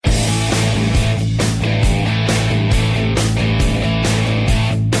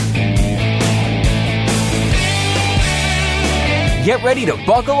Get ready to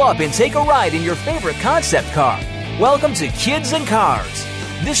buckle up and take a ride in your favorite concept car. Welcome to Kidz and Karz.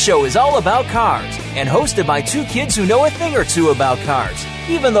 This show is all about cars and hosted by two kids who know a thing or two about cars,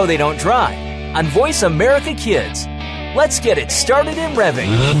 even though they don't drive. On Voice America Kids. Let's get it started and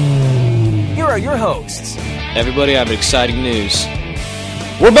revving. Here are your hosts. Everybody, I have exciting news.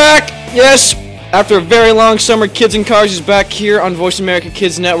 We're back! Yes! After a very long summer, Kidz and Karz is back here on Voice America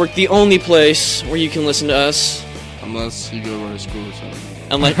Kids Network, the only place where you can listen to us. Unless you go to our school or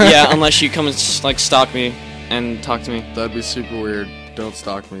something. Unless you come and stalk me and talk to me. That'd be super weird. Don't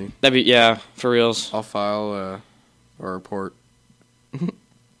stalk me. That'd be, for reals. I'll file a report.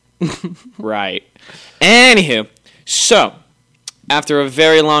 Right. Anywho, so, after a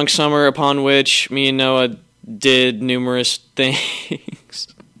very long summer upon which me and Noah did numerous things.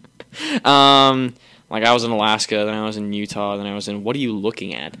 Like I was in Alaska, then I was in Utah, then I was in... What are you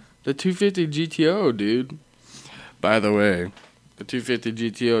looking at? The 250 GTO, dude. By the way, the 250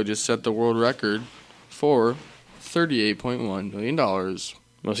 GTO just set the world record for $38.1 million.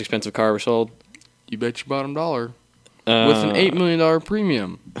 Most expensive car ever sold? You bet your bottom dollar. With an $8 million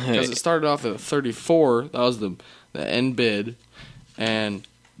premium. Because it started off at 34. That was the end bid. And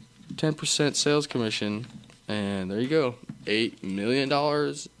 10% sales commission. And there you go. $8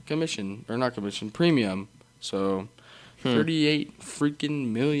 million commission. Or not commission, premium. So, $38 freaking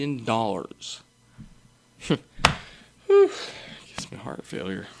million. Gives me heart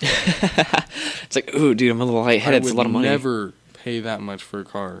failure. It's like, ooh, dude, I'm a little lightheaded. It's a lot of money. I would never pay that much for a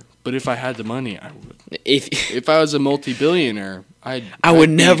car. But if I had the money, I would. If I was a multi-billionaire, I would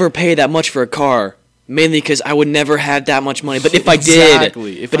never pay that much for a car. Mainly because I would never have that much money. But if I did,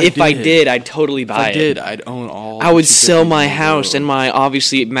 I'd totally buy it. If I did, I'd own all. I would sell my house and my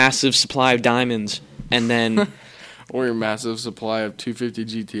obviously massive supply of diamonds, and then or your massive supply of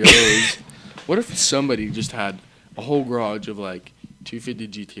 250 GTOs. What if somebody just had a whole garage of like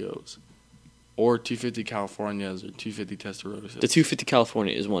 250 GTOs, or 250 Californias, or 250 Testarossas? The 250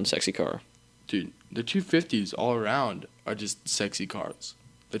 California is one sexy car. Dude, the 250s all around are just sexy cars.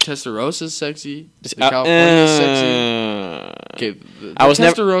 The Testarossa sexy. The California sexy. Okay, the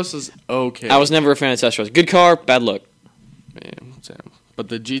Testarosa's okay. I was never a fan of Testarossa. Good car, bad look. Yeah, Sam. But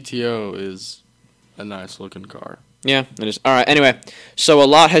the GTO is a nice looking car. Yeah, it is. All right. Anyway, so a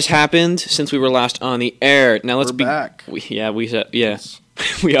lot has happened since we were last on the air. Now let's be back. We are.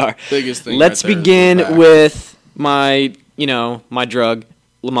 Biggest thing. Let's begin with my drug,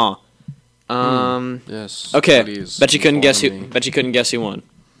 Lamar. Yes. Okay. Please, bet you couldn't guess who. Bet you couldn't guess who won.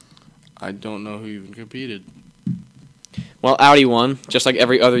 I don't know who even competed. Well, Audi won, just like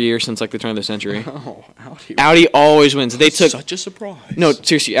every other year since like the turn of the century. Oh, Audi always wins. They took such a surprise. No,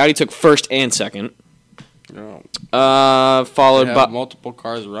 seriously, Audi took first and second. No. Followed by multiple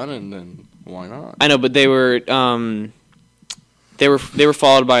cars running, then why not? I know, but they were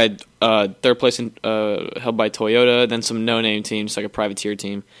followed by third place held by Toyota, then some no-name teams like a privateer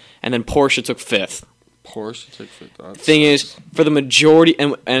team, and then Porsche took fifth. Thing is, for the majority,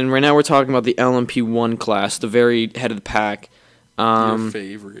 and right now we're talking about the LMP1 class, the very head of the pack. Your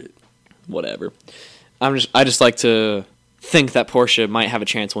favorite. Whatever. I just like to think that Porsche might have a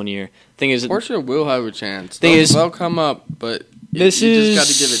chance one year. Thing is, Porsche will have a chance. They'll come up, but you just got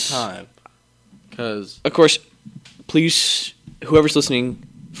to give it time. Because of course, please, whoever's listening,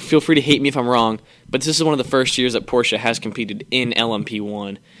 feel free to hate me if I'm wrong, but this is one of the first years that Porsche has competed in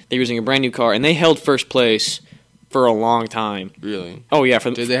LMP1. They're using a brand new car, and they held first place for a long time. Really? Oh, yeah.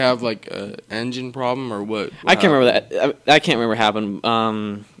 Did they have, like, an engine problem, or what? I can't remember that. I can't remember what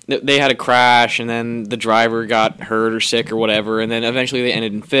happened. They had a crash, and then the driver got hurt or sick or whatever, and then eventually they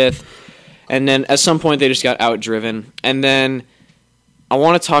ended in fifth. And then at some point, they just got outdriven. And then I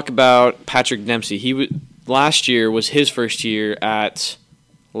want to talk about Patrick Dempsey. Last year was his first year at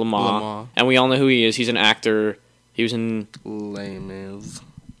Le Mans, and we all know who he is. He's an actor. He was in Les Mis.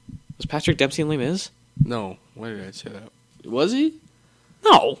 Was Patrick Dempsey in Les Mis? No. Why did I say that? Was he?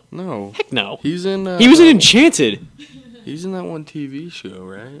 No. Heck no. He's in. He was in Enchanted. He's in that one TV show,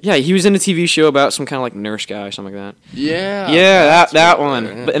 right? Yeah, he was in a TV show about some kind of like nurse guy or something like that. Yeah. that one.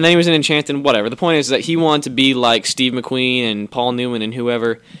 Yeah. And then he was in Enchanted. Whatever. The point is that he wanted to be like Steve McQueen and Paul Newman and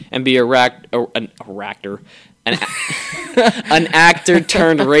whoever, and be an actor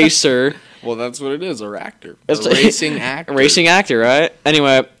turned racer. Well, that's what it is, a racing actor. Racing actor, right?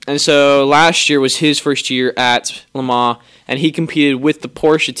 Anyway, and so last year was his first year at Le Mans, and he competed with the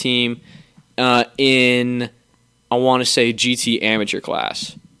Porsche team in, I want to say, GT amateur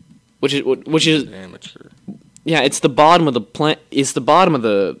class, which is amateur. Yeah, it's the bottom of the It's the bottom of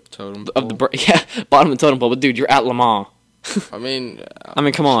the totem pole. Bottom of the totem pole. But dude, you're at Le Mans. I mean,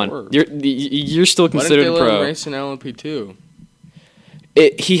 come on. Sure. You're still considered a pro. Why didn't they let him race in LMP2?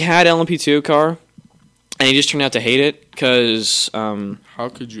 He had LMP2 car, and he just turned out to hate it because... how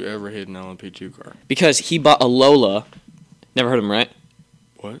could you ever hate an LMP2 car? Because he bought a Lola. Never heard of him, right?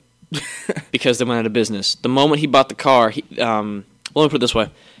 What? Because they went out of business. The moment he bought the car, let me put it this way.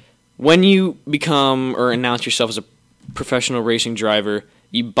 When you become or announce yourself as a professional racing driver,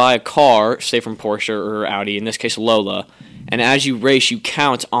 you buy a car, say from Porsche or Audi, in this case Lola, and as you race, you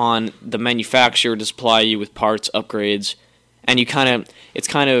count on the manufacturer to supply you with parts, upgrades, and it's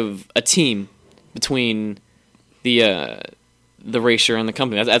kind of a team between the racer and the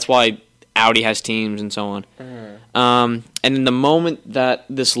company. That's why Audi has teams and so on. And in the moment that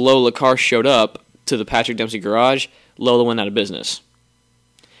this Lola car showed up to the Patrick Dempsey garage, Lola went out of business.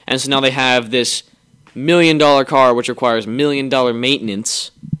 And so now they have this $1 million car which requires $1 million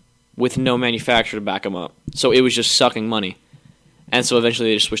maintenance with no manufacturer to back them up. So it was just sucking money. And so eventually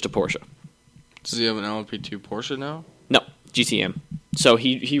they just switched to Porsche. Does he have an LMP2 Porsche now? No, GTM. So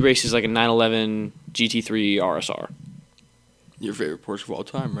he races like a 911 GT3 RSR. Your favorite Porsche of all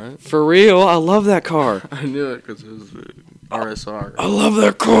time, right? For real, I love that car. I knew it because it was the RSR. I love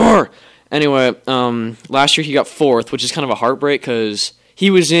that car. Anyway, last year he got 4th, which is kind of a heartbreak because he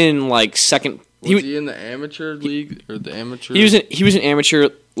was in like second. Was he in the amateur league or the amateur? He was an amateur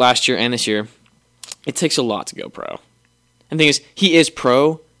last year and this year. It takes a lot to go pro. And the thing is, he is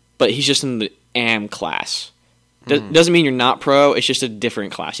pro, but he's just in the AM class. Doesn't mean you're not pro. It's just a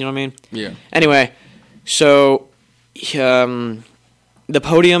different class. You know what I mean? Yeah. Anyway, so the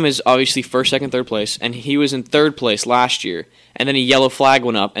podium is obviously first, second, third place, and he was in 3rd place last year. And then a yellow flag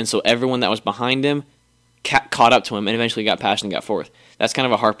went up, and so everyone that was behind him caught up to him and eventually got past and got 4th. That's kind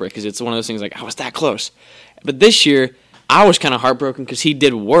of a heartbreak because it's one of those things like, I was that close. But this year, I was kind of heartbroken because he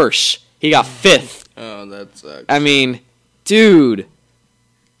did worse. He got 5th. Oh, that sucks. I mean, dude,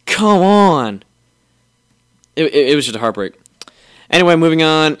 come on. It was just a heartbreak. Anyway, moving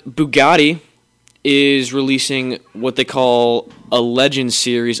on. Bugatti is releasing what they call a Legend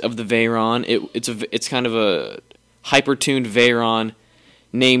series of the Veyron. It's kind of a hyper-tuned Veyron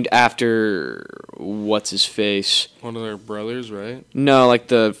named after what's his face? One of their brothers, right? No, like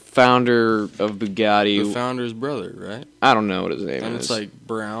the founder of Bugatti. The founder's brother, right? I don't know what his name is. And it's like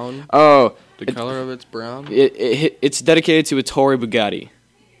brown. Oh, the color of it's brown. It's dedicated to Ettore Bugatti.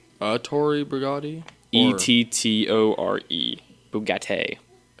 Ettore Bugatti. Ettore Bugatti.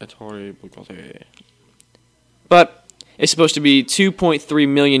 Ettore Bugatti. But it's supposed to be 2.3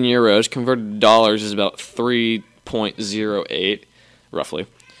 million euros. Converted to dollars is about 3.08, roughly.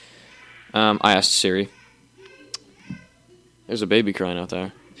 I asked Siri. There's a baby crying out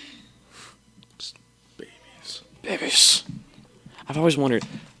there. Just babies. Babies. I've always wondered,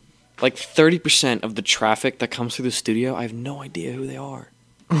 like 30% of the traffic that comes through the studio, I have no idea who they are.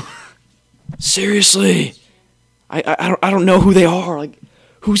 Seriously. I don't know who they are. Like,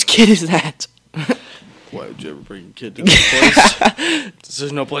 whose kid is that? Why would you ever bring a kid to this place?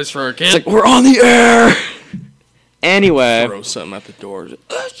 There's no place for a kid. It's like, we're on the air. Anyway. Throw something at the door.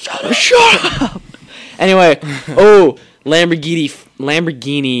 Shut up. Anyway, Lamborghini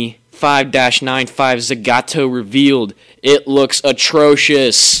 5-95 Zagato revealed. It looks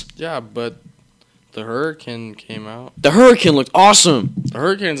atrocious. Yeah, but the Huracan came out. The Huracan looked awesome. The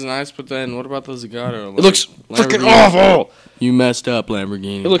Huracan's nice, but then what about the Zagato? It looks freaking awful. You messed up,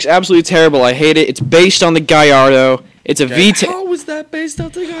 Lamborghini. It looks absolutely terrible. I hate it. It's based on the Gallardo. It's a V10. How was that based on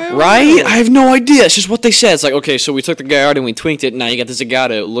the Gallardo? Right? I have no idea. It's just what they said. It's like, okay, so we took the Gallardo and we tweaked it. Now you got the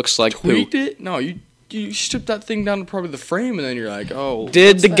Zagato. It looks like tweaked it? No, you stripped that thing down to probably the frame, and then you're like, oh.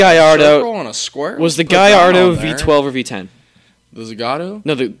 Did the Gallardo on a square? Was the Gallardo V12 or V10? The Zagato?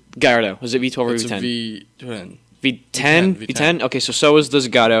 No, the Gallardo. Was it V12 or it's V10? V10. V10? V10? Okay, so is the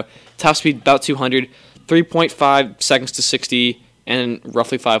Zagato. Top speed about 200, 3.5 seconds to 60, and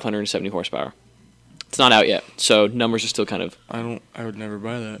roughly 570 horsepower. It's not out yet, so numbers are still kind of. I would never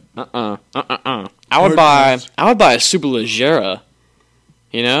buy that. I would buy a Superleggera.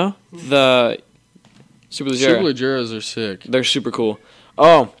 You know, the Superleggera. Superleggeras are sick. They're super cool.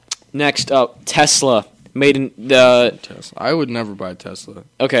 Oh, next up, Tesla made in the Tesla. I would never buy Tesla.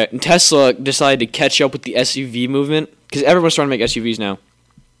 Okay, and Tesla decided to catch up with the SUV movement because everyone's trying to make SUVs now.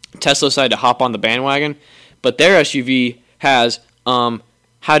 Tesla decided to hop on the bandwagon, but their SUV has how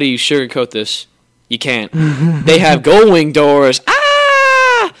do you sugarcoat this? You can't. They have gull-wing doors.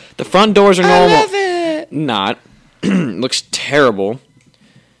 Ah! The front doors are normal. I love it. Not. Looks terrible.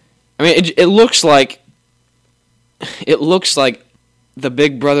 I mean, it looks like the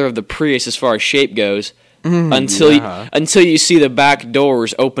big brother of the Prius as far as shape goes. Until you see the back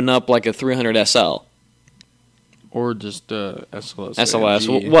doors open up like a 300 SL. Or just SLS.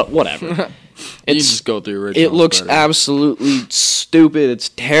 SLS, whatever. You just go through original. It looks absolutely stupid. It's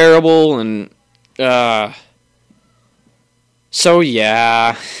terrible, and so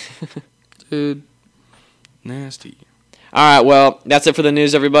yeah. Dude, nasty. All right, well, that's it for the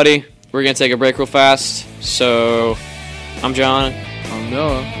news, everybody. We're gonna take a break real fast. So, I'm John. I'm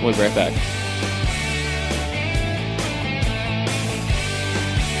Noah. We'll be right back.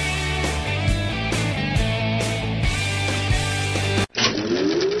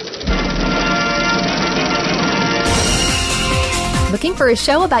 Looking for a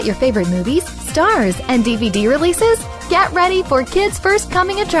show about your favorite movies, stars, and DVD releases? Get ready for Kids' First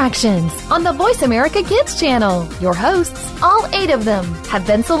Coming attractions on the Voice America Kids channel. Your hosts, all 8 of them, have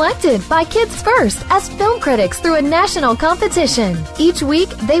been selected by Kids First as film critics through a national competition. Each week,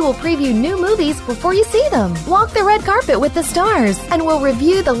 they will preview new movies before you see them, walk the red carpet with the stars, and will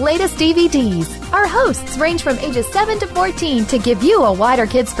review the latest DVDs. Our hosts range from ages 7 to 14 to give you a wider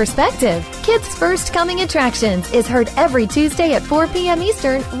kids' perspective. Kids' First Coming Attractions is heard every Tuesday at 4 p.m.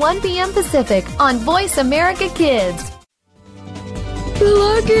 Eastern, 1 p.m. Pacific on Voice America Kids. The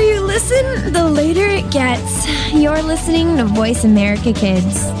longer you listen, the later it gets. You're listening to Voice America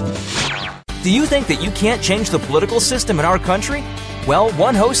Kids. Do you think that you can't change the political system in our country? Well,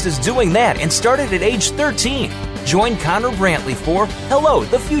 one host is doing that and started at age 13. Join Connor Brantley for Hello,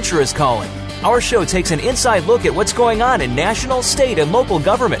 the Future is Calling. Our show takes an inside look at what's going on in national, state, and local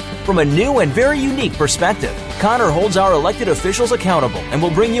government from a new and very unique perspective. Connor holds our elected officials accountable and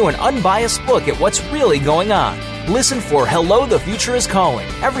will bring you an unbiased look at what's really going on. Listen for Hello, the Future is Calling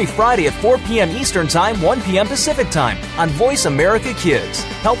every Friday at 4 p.m. Eastern Time, 1 p.m. Pacific Time on Voice America Kids.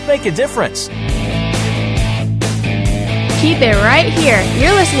 Help make a difference. Keep it right here.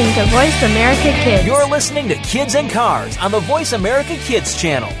 You're listening to Voice America Kids. You're listening to Kids and Cars on the Voice America Kids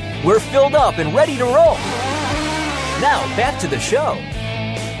channel. We're filled up and ready to roll. Now, back to the show.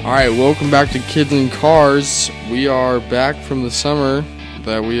 All right, welcome back to Kids and Cars. We are back from the summer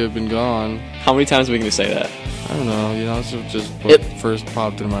that we have been gone. How many times are we going to say that? I don't know. This is just what first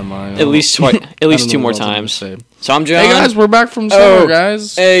popped in my mind. At least two more times. So I'm John. Hey guys, we're back from summer,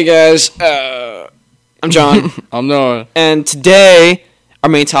 guys. Hey guys, I'm John. I'm Noah. And today our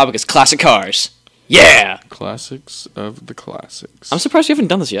main topic is classic cars. Yeah. Classics of the classics. I'm surprised we haven't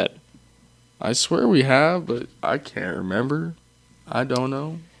done this yet. I swear we have, but I can't remember. I don't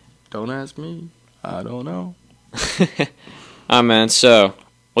know. Don't ask me. I don't know. Man. So,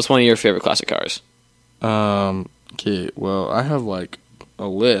 what's one of your favorite classic cars? Okay, well, I have like a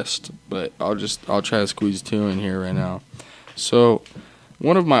list, but I'll try to squeeze 2 in here right now. So,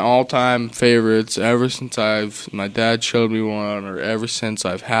 one of my all-time favorites ever since my dad showed me one, or ever since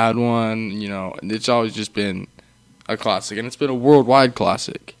I've had one, and it's always just been a classic, and it's been a worldwide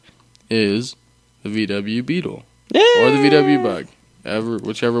classic, is the VW Beetle. Yeah. Or the VW Bug,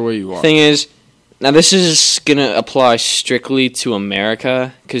 whichever way you want. Thing is, now this is gonna apply strictly to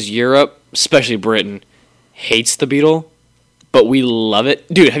America, because Europe, especially Britain, hates the Beetle, but we love it.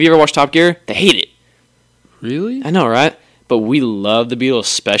 Dude, have you ever watched Top Gear? They hate it. Really? I know, right? But we love the Beetle,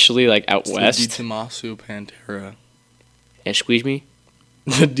 especially like out west. The Di Tommaso Pantera. And squeeze me?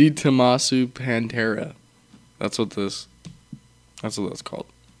 The Di Tommaso Pantera. That's what that's called.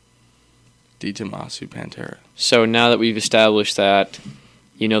 Di Tommaso Pantera. So now that we've established that,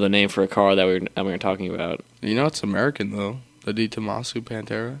 you know the name for a car that we're talking about. It's American though. The Di Tommaso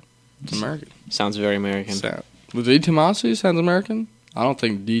Pantera. It's American. Sounds very American. The Di Tommaso sounds American? I don't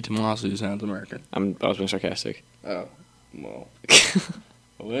think Di Tommaso sounds American. I was being sarcastic. Oh, well.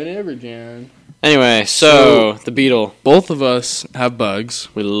 Whatever, John. Anyway, so the Beetle. Both of us have bugs.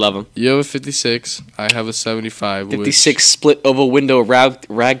 We love them. You have a 56. I have a 75. 56 split oval window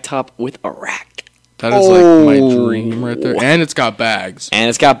rag top with a rack. That is like my dream right there. And it's got bags.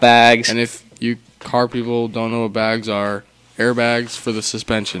 And if you car people don't know what bags are, airbags for the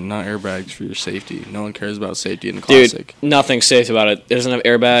suspension, not airbags for your safety. No one cares about safety in the classic. Dude, nothing's safe about it. It doesn't have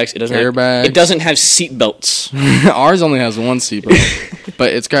airbags. It doesn't have seat belts. Ours only has one seat belt.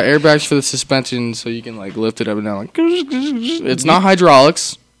 But it's got airbags for the suspension, so you can like lift it up and down. It's not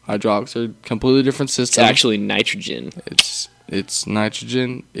hydraulics. Hydraulics are a completely different system. It's actually nitrogen. It's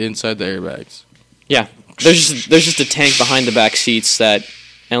nitrogen inside the airbags. Yeah. There's just a tank behind the back seats and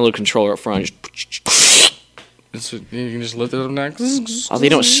a little controller up front. You can just lift it up and down. Oh, they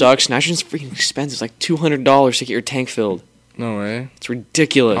don't suck. Nitrogen's freaking expensive. It's like $200 to get your tank filled. No way. It's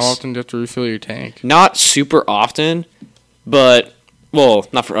ridiculous. How often do you have to refill your tank? Not super often, but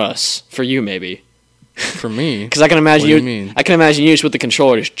not for us. For you, maybe. For me? Because I can imagine what do you mean? I can imagine you just with the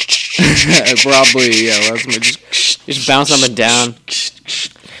controller just probably, yeah. just bouncing up and down.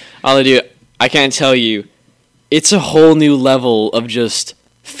 All they do, I can't tell you it's a whole new level of just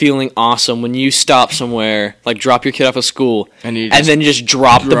feeling awesome when you stop somewhere, like drop your kid off of school, and then just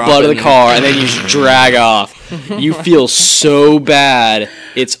drop the butt of the car, and then you just drag off. You feel so bad.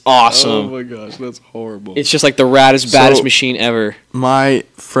 It's awesome. Oh my gosh, that's horrible. It's just like the baddest machine ever. My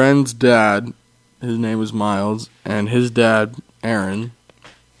friend's dad, his name was Miles, and his dad, Aaron,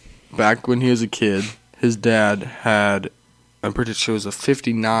 back when he was a kid, his dad had, I'm pretty sure it was a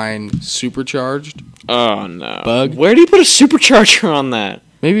 59 supercharged. Oh no. Bug. Where do you put a supercharger on that?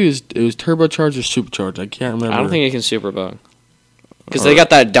 Maybe it was turbocharged or supercharged. I can't remember. I don't think it can superbug. Because they got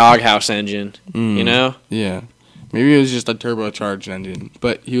that doghouse engine, you know? Yeah. Maybe it was just a turbocharged engine.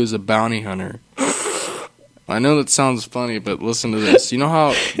 But he was a bounty hunter. I know that sounds funny, but listen to this. You know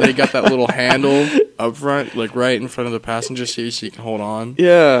how they got that little handle up front, like right in front of the passenger seat so you can hold on?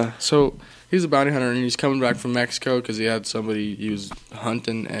 Yeah. So he's a bounty hunter, and he's coming back from Mexico because he had somebody he was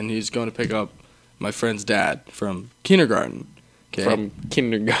hunting, and he's going to pick up my friend's dad from kindergarten. Okay? From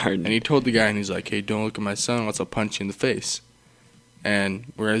kindergarten. And he told the guy, and he's like, hey, don't look at my son, else I'll punch you in the face.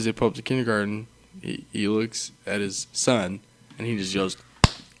 And whereas they pull up to kindergarten, he looks at his son, and he just yells,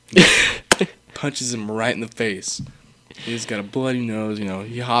 punches him right in the face. He's got a bloody nose, you know.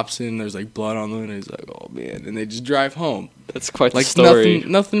 He hops in, there's like blood on them, and he's like, oh man. And they just drive home. That's quite like the story.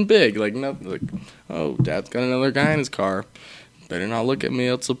 Nothing big. Like, nothing, like, oh, Dad's got another guy in his car. Better not look at me,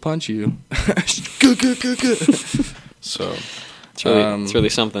 else I'll punch you. So, it's really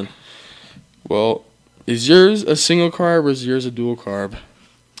something. Well, is yours a single carb or is yours a dual carb?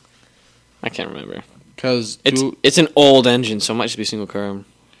 I can't remember. Because it's an old engine, so it might just be single carb.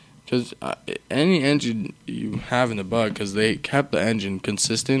 Because any engine you have in the Bug, because they kept the engine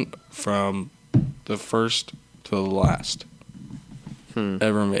consistent from the first to the last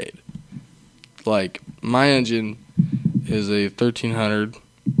ever made. Like, my engine is a 1300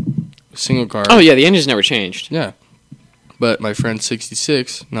 single carb. Oh, yeah, the engine's never changed. Yeah. But my friend's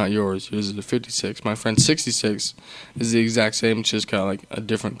 66, not yours, yours is a 56. My friend's 66 is the exact same, it's just got like a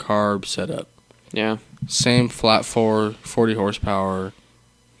different carb setup. Yeah. Same flat 4, 40 horsepower,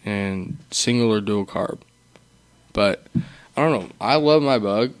 and single or dual carb. But, I don't know, I love my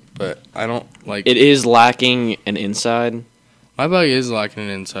Bug, but I don't like... It is lacking an inside. My Bug is lacking an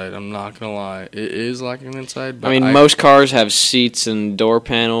inside, I'm not going to lie. It is lacking an inside, but I mean, most cars have seats and door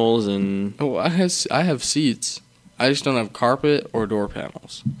panels and... Oh, I have seats. I just don't have carpet or door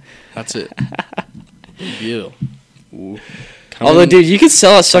panels. That's it. Big deal. Ooh. Although, dude, you could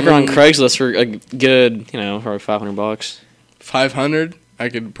sell that sucker on Craigslist for a good, probably $500. 500? I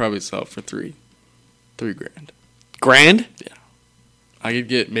could probably sell it for $3 grand. Grand? Yeah. I could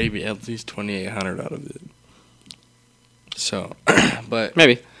get maybe at least $2,800 out of it. So, but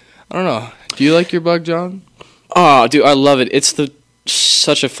maybe. I don't know. Do you like your Bug, John? Oh, dude, I love it. It's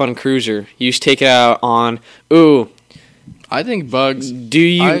such a fun cruiser. You just take it out on. I think Bugs. Do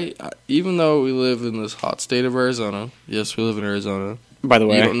you? Even though we live in this hot state of Arizona. Yes, we live in Arizona. By the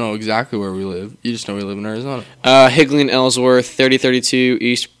way, you don't know exactly where we live. You just know we live in Arizona. Higley and Ellsworth, 3032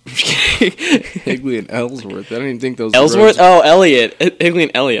 East. Higley and Ellsworth. I don't even think those. Ellsworth? Oh, Elliott. Higley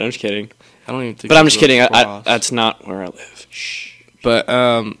and Elliott. I'm just kidding. I don't even think. But I'm just kidding. That's not where I live. Shh. But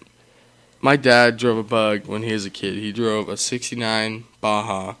my dad drove a Bug when he was a kid. He drove a '69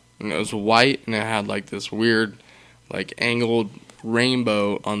 Baja, and it was white, and it had like this weird, like angled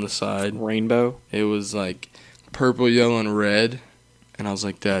rainbow on the side. Rainbow? It was like purple, yellow, and red. And I was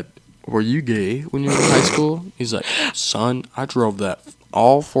like, Dad, were you gay when you were in high school? He's like, son, I drove that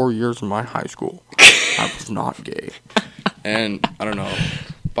all 4 years of my high school. I was not gay. And I don't know.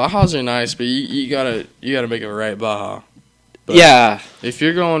 Bajas are nice, but you gotta make it right Baja. But yeah. If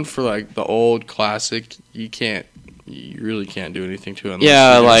you're going for like the old classic, you really can't do anything to it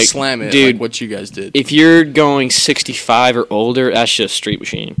unless you like slam it, dude, like what you guys did. If you're going 65 or older, that's just street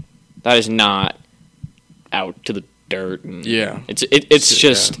machine. That is not out to the dirt. And it's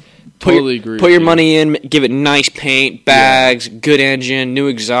just put your money in, give it nice paint, bags, good engine, new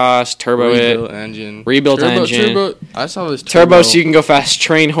exhaust, rebuilt engine. Turbo. I saw this turbo so you can go fast,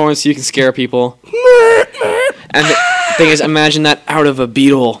 train horns so you can scare people. And the thing is, imagine that out of a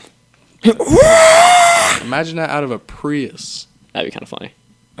Beetle. Imagine that out of a Prius. That'd be kind of funny.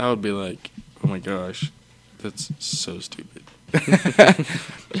 That would be like, oh my gosh, that's so stupid.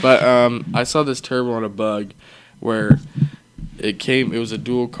 But I saw this turbo on a Bug where it was a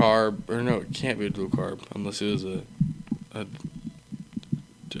dual carb, or no, it can't be a dual carb unless it was a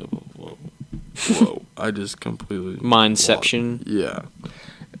double. Whoa! I just completely Mindception. Yeah,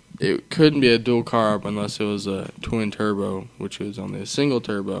 it couldn't be a dual carb unless it was a twin turbo, which was only a single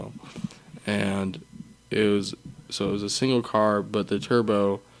turbo, and it was a single carb, but the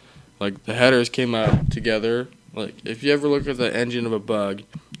turbo, like the headers came out together like if you ever look at the engine of a Bug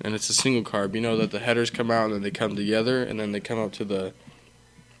and it's a single carb, you know that the headers come out and then they come together and then they come up to the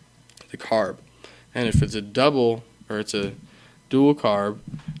carb. And if it's a double or it's a dual carb,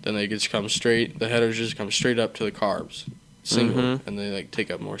 then they just come straight. The headers just come straight up to the carbs, single, and they like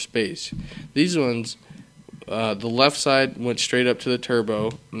take up more space. These ones, the left side went straight up to the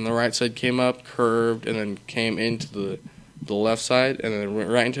turbo, and the right side came up, curved, and then came into the left side, and then went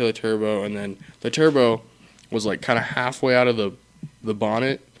right into the turbo, and then the turbo was like kind of halfway out of the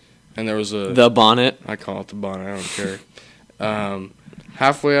bonnet, and there was the bonnet. I call it the bonnet. I don't care.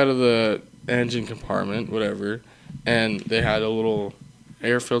 Halfway out of the engine compartment, whatever, and they had a little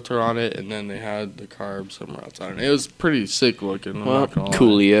air filter on it, and then they had the carb somewhere else on it. It was pretty sick looking. Well,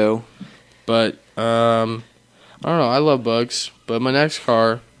 coolio. But I don't know. I love Bugs, but my next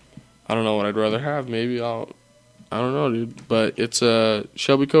car, I don't know what I'd rather have. Maybe I don't know, dude. But it's a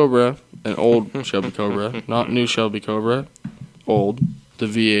Shelby Cobra, an old Shelby Cobra, not new Shelby Cobra, old, the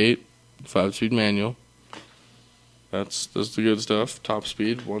V8, 5-speed manual. That's the good stuff. Top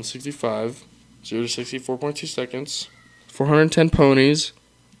speed, 165, 0 to 60, 4.2 seconds, 410 ponies,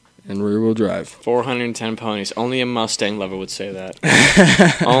 and rear-wheel drive. 410 ponies. Only a Mustang lover would say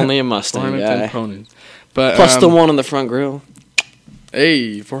that. Only a Mustang 410 guy. ponies. But, plus the one on the front grill.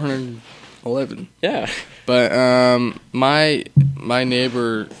 Hey, 411. Yeah. But my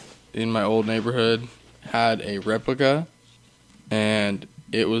neighbor in my old neighborhood had a replica, and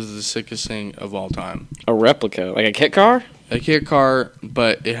it was the sickest thing of all time. A replica? Like a kit car? A kit car,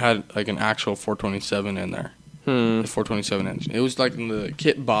 but it had like an actual 427 in there. The 427 engine. It was like in the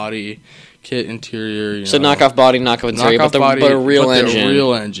kit body, kit interior. You so know, knockoff body, knockoff interior, but a real engine.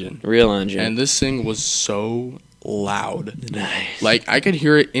 Real engine. Real engine. And this thing was so loud. Nice. Like I could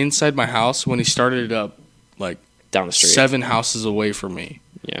hear it inside my house when he started it up, like down the street, 7 houses away from me.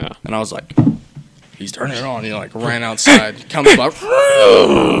 Yeah. And I was like, he's turning it on. He like ran outside, comes up.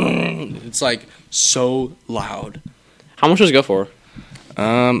 It's like so loud. How much does it go for?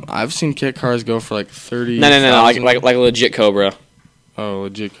 I've seen kit cars go for like 30. No, like a legit Cobra. Oh,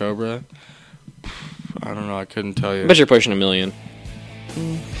 legit Cobra. I don't know. I couldn't tell you. I bet you're pushing $1 million.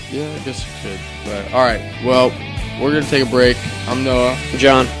 Yeah, I guess you could. But all right. Well, we're gonna take a break. I'm Noah.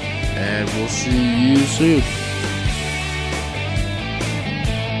 John. And we'll see you soon.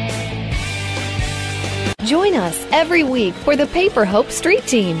 Join us every week for the Paper Hope Street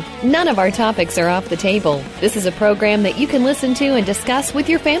Team. None of our topics are off the table. This is a program that you can listen to and discuss with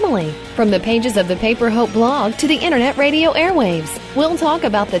your family. From the pages of the Paper Hope blog to the internet radio airwaves, we'll talk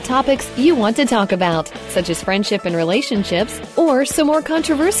about the topics you want to talk about, such as friendship and relationships, or some more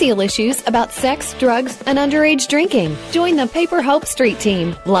controversial issues about sex, drugs, and underage drinking. Join the Paper Hope Street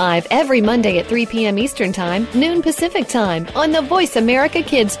Team live every Monday at 3 p.m. Eastern Time, noon Pacific Time on the Voice America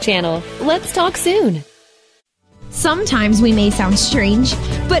Kids channel. Let's talk soon. Sometimes we may sound strange,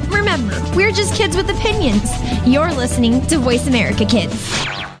 but remember, we're just kids with opinions. You're listening to Voice America Kids.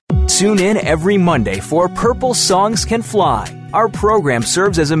 Tune in every Monday for Purple Songs Can Fly. Our program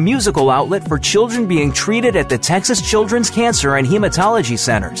serves as a musical outlet for children being treated at the Texas Children's Cancer and Hematology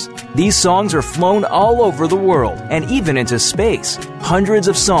Centers. These songs are flown all over the world and even into space. Hundreds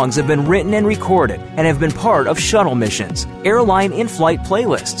of songs have been written and recorded and have been part of shuttle missions, airline in-flight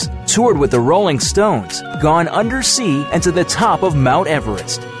playlists, toured with the Rolling Stones, gone undersea and to the top of Mount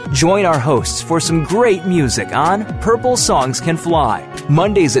Everest. Join our hosts for some great music on Purple Songs Can Fly,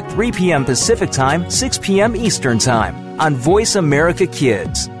 Mondays at 3 p.m. Pacific Time, 6 p.m. Eastern Time on Voice America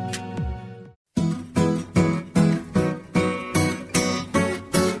Kids.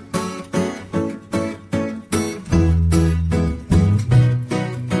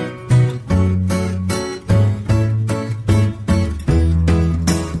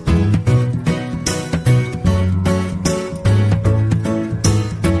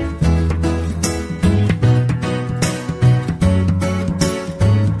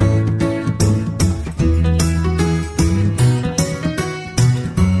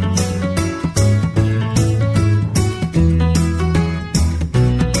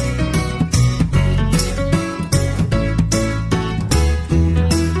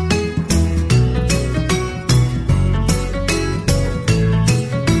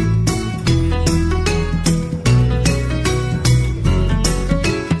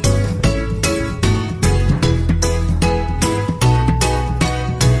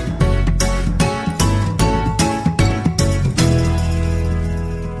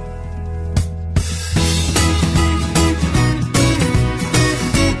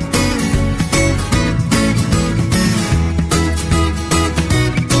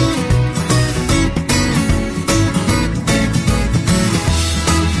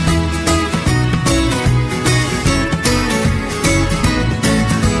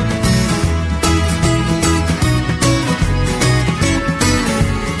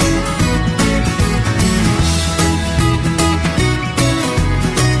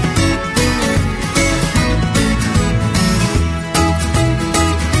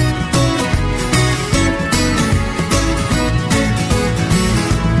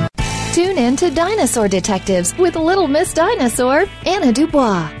 to Dinosaur Detectives with Little Miss Dinosaur, Anna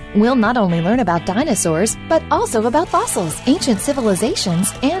Dubois. We'll not only learn about dinosaurs, but also about fossils, ancient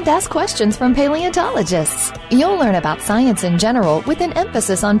civilizations, and ask questions from paleontologists. You'll learn about science in general with an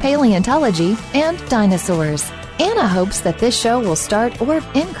emphasis on paleontology and dinosaurs. Anna hopes that this show will start or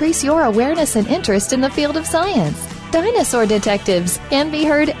increase your awareness and interest in the field of science. Dinosaur Detectives can be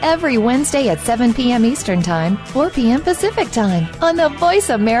heard every Wednesday at 7 p.m. Eastern Time, 4 p.m. Pacific Time on the Voice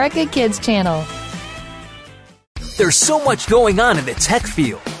America Kids channel. There's so much going on in the tech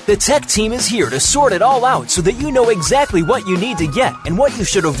field. The tech team is here to sort it all out so that you know exactly what you need to get and what you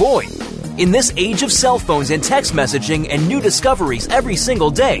should avoid. In this age of cell phones and text messaging and new discoveries every single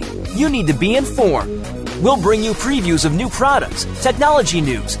day, you need to be informed. We'll bring you previews of new products, technology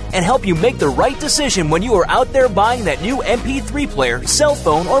news, and help you make the right decision when you are out there buying that new MP3 player, cell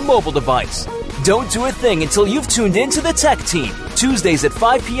phone, or mobile device. Don't do a thing until you've tuned into the Tech Team, Tuesdays at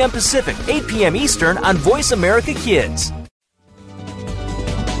 5 p.m. Pacific, 8 p.m. Eastern on Voice America Kids.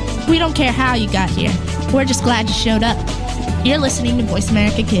 We don't care how you got here. We're just glad you showed up. You're listening to Voice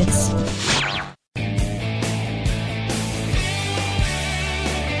America Kids.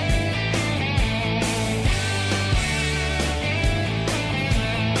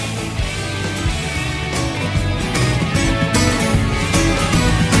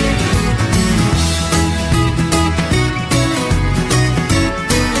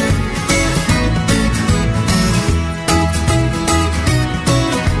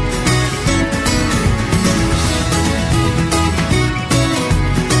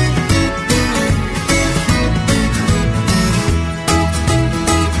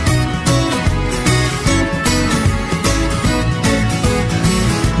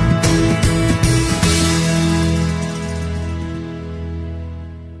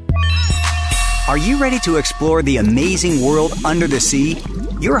 Are you ready to explore the amazing world under the sea?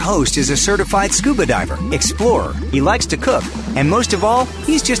 Your host is a certified scuba diver, explorer. He likes to cook, and most of all,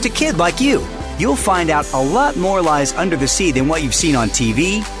 he's just a kid like you. You'll find out a lot more lies under the sea than what you've seen on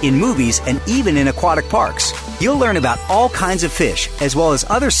TV, in movies, and even in aquatic parks. You'll learn about all kinds of fish, as well as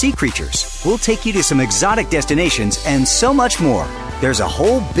other sea creatures. We'll take you to some exotic destinations and so much more. There's a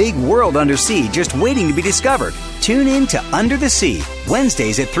whole big world under sea just waiting to be discovered. Tune in to Under the Sea,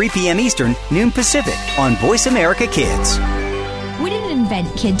 Wednesdays at 3 p.m. Eastern, noon Pacific, on Voice America Kids. We didn't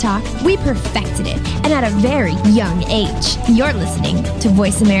invent Kid Talk, we perfected it, and at a very young age. You're listening to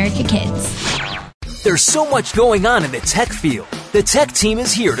Voice America Kids. There's so much going on in the tech field. The tech team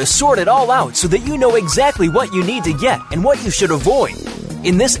is here to sort it all out so that you know exactly what you need to get and what you should avoid.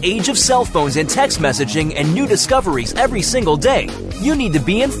 In this age of cell phones and text messaging and new discoveries every single day, you need to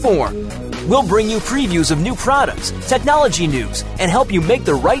be informed. We'll bring you previews of new products, technology news, and help you make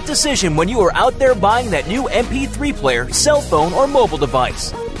the right decision when you are out there buying that new MP3 player, cell phone, or mobile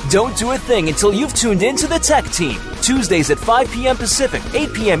device. Don't do a thing until you've tuned into the Tech Team, Tuesdays at 5 p.m. Pacific,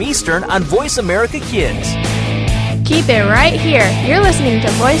 8 p.m. Eastern on Voice America Kids. Keep it right here. You're listening to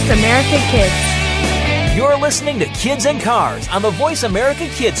Voice America Kids. You're listening to Kids and Cars on the Voice America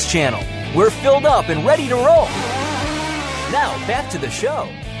Kids channel. We're filled up and ready to roll. Now, back to the show.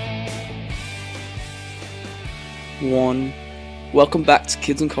 Welcome back to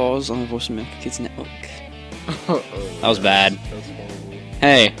Kids and Cars on the Voice America Kids Network. That was bad.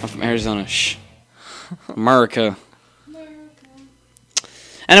 Hey, I'm from Arizona. Shh. America.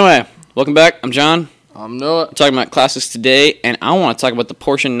 Anyway, welcome back. I'm John. I'm Noah. We're talking about classics today, and I want to talk about the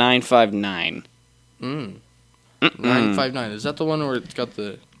Porsche 959. 959. Is that the one where it's got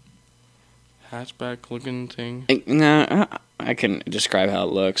the hatchback looking thing? No, I couldn't describe how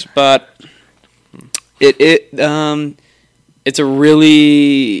it looks, but it's a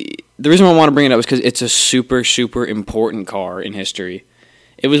really... The reason why I want to bring it up is because it's a super, super important car in history.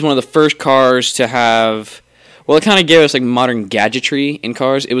 It was one of the first cars to have... Well, it kind of gave us like modern gadgetry in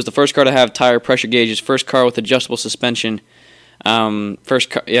cars. It was the first car to have tire pressure gauges, first car with adjustable suspension,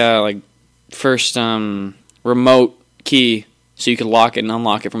 first remote key so you could lock it and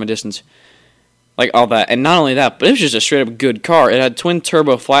unlock it from a distance. Like all that. And not only that, but it was just a straight up good car. It had twin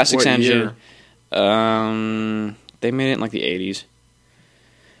turbo flat six engine. Year? They made it in like the 80s.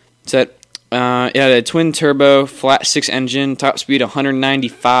 So it had a twin turbo flat six engine, top speed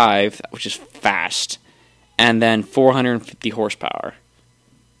 195, which is fast, and then 450 horsepower.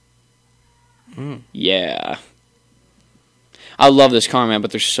 Yeah. I love this car, man,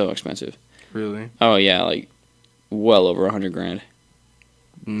 but they're so expensive. Really? Oh yeah, like well over $100,000.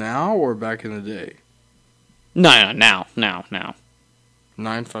 Now or back in the day? No, now.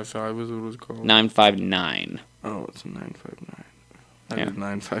 955 was what it was called? 959. Oh, it's a 959. That is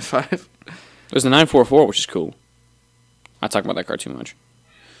 955. It was the 944, which is cool. I talk about that car too much.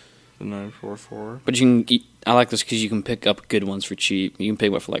 The 944. But I like this because you can pick up good ones for cheap. You can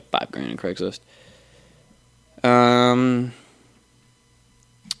pick them up for like $5,000 on Craigslist.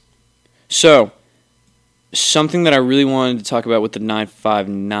 So, something that I really wanted to talk about with the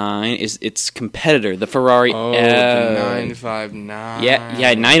 959 is its competitor, the Ferrari. Oh, the 959.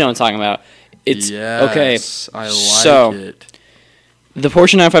 Yeah. Now you know what I'm talking about. It's okay. I like it. The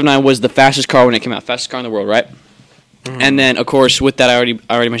Porsche 959 was the fastest car when it came out, fastest car in the world, right? Mm-hmm. And then, of course, with that, I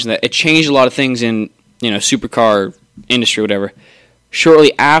already mentioned that it changed a lot of things in supercar industry, or whatever.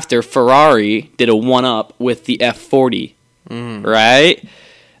 Shortly after, Ferrari did a one-up with the F40, right?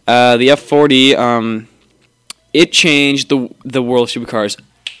 The F40, it changed the world of supercars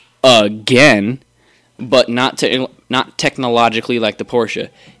again, but not technologically like the Porsche.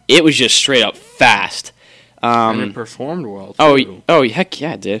 It was just straight up fast. And it performed well, too. Oh, heck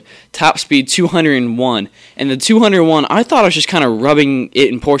yeah, it did. Top speed 201. And the 201, I thought I was just kind of rubbing it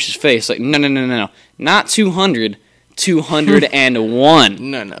in Porsche's face. Like, no. Not 200,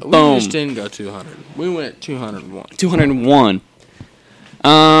 201. No. Boom. We just didn't go 200. We went 201. 201.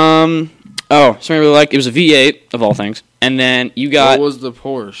 Something I really liked, it was a V8, of all things. And then you got... What was the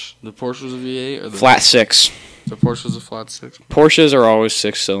Porsche? The Porsche was a V8? Or the flat 6. The Porsche was a flat 6? Porsches are always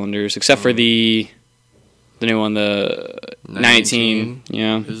 6 cylinders, except for the new one, the 918.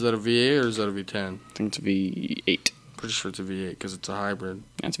 Yeah. Is that a V8 or is that a V10? I think it's a V8. Pretty sure it's a V8 because it's a hybrid.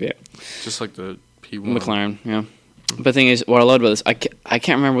 That's a V8. Just like the P1. McLaren, yeah. But the thing is, what I loved about this, I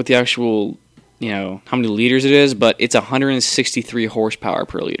can't remember what the actual, how many liters it is, but it's 163 horsepower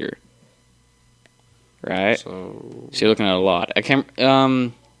per liter. Right? So you're looking at a lot. I can't.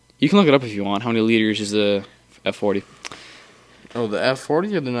 You can look it up if you want. How many liters is the F40? Oh, the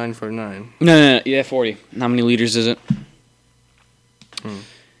F40 or the 959? No, the F40. How many liters is it? I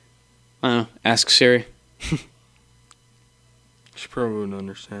don't know. Ask Siri. She probably wouldn't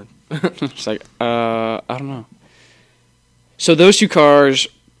understand. It's like, I don't know. So those two cars,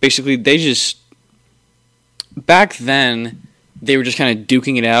 basically, they just... Back then, they were just kind of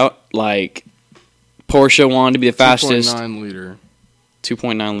duking it out. Like, Porsche wanted to be the fastest. 2.9 liter.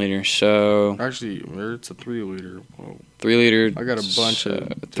 2.9 liters, so... Actually, it's a 3 liter. Whoa. 3 liter. I got a bunch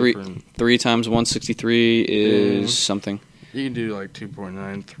of different... 3 times 163 is something. You can do like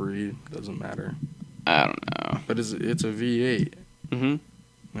 2.9, 3. Doesn't matter. I don't know. But it's a V8. Mm-hmm.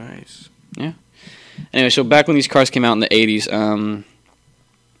 Nice. Yeah. Anyway, so back when these cars came out in the 80s,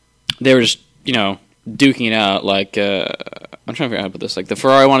 they were just, duking it out. Like, I'm trying to figure out how to put this. Like, the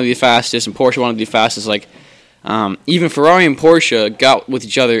Ferrari wanted to be the fastest, and Porsche wanted to be the fastest. Like, even Ferrari and Porsche got with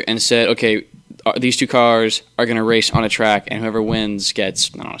each other and said, okay, these two cars are going to race on a track, and whoever wins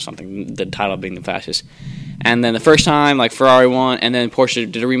gets, I don't know, something, the title of being the fastest. And then the first time, like, Ferrari won, and then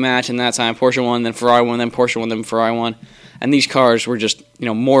Porsche did a rematch, and that time Porsche won, then Ferrari won, then Porsche won, then Ferrari won. And these cars were just,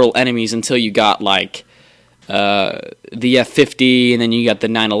 mortal enemies until you got, like, the F50, and then you got the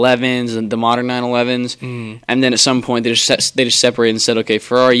 911s, and the modern 911s. And then at some point, they just separated and said, okay,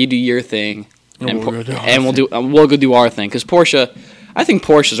 Ferrari, you do your thing, and we'll go do our thing. Because Porsche, I think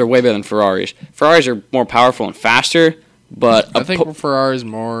Porsches are way better than Ferraris. Ferraris are more powerful and faster, but... I think Ferrari's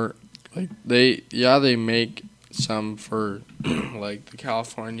more... Like, they make some for, like, the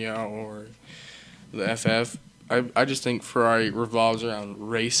California or the FF. I just think Ferrari revolves around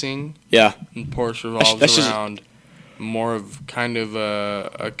racing. Yeah. And Porsche revolves around more of kind of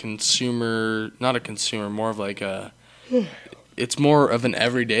a consumer... Not a consumer, more of like a... It's more of an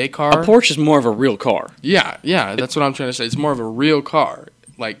everyday car. A Porsche is more of a real car. Yeah, that's what I'm trying to say. It's more of a real car.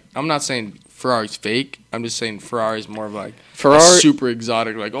 Like, I'm not saying Ferrari's fake. I'm just saying Ferrari's more of like a super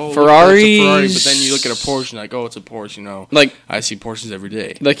exotic. Like, oh, Ferrari's... it's a Ferrari. But then you look at a Porsche and like, oh, it's a Porsche. Like, I see Porsches every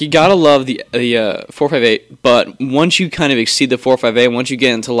day. Like, you gotta love the 458. But once you kind of exceed the 458, once you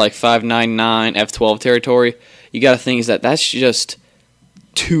get into like 599 F12 territory, you gotta think is that's just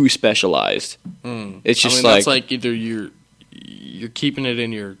too specialized. It's just that's like either you're keeping it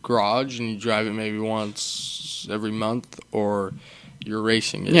in your garage and you drive it maybe once every month, or you're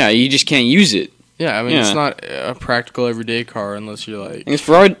racing it. Yeah, you just can't use it. Yeah, I mean, it's not a practical everyday car unless you're like...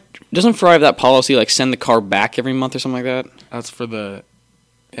 Doesn't Ferrari have that policy, like, send the car back every month or something like that? That's for the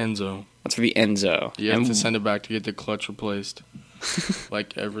Enzo. That's for the Enzo. You have to send it back to get the clutch replaced.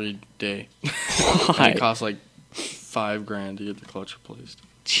 Like, every day. Why? It costs, like, $5,000 to get the clutch replaced.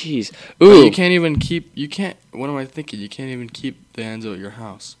 Jeez. Ooh. But you can't even keep... What am I thinking? You can't even keep the Enzo at your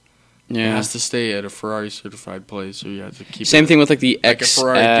house. Yeah. It has to stay at a Ferrari certified place, so you have to keep Same thing with, like, the like a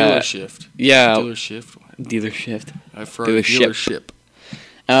Ferrari dealership. Yeah. Dealership. A Ferrari dealership.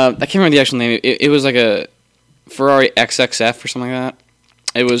 I can't remember the actual name. It was like a Ferrari XXF or something like that.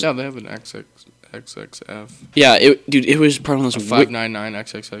 It was... Yeah, they have an XXF. XXF. Yeah, it was probably one of those 599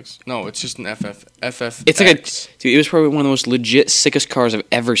 XXX. No, it's just an FFX. It's like dude. It was probably one of the most legit sickest cars I've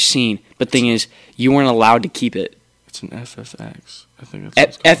ever seen. But thing is, you weren't allowed to keep it. It's an FFX. I think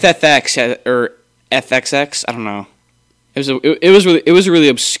that's FFX or FXX. I don't know. It was a really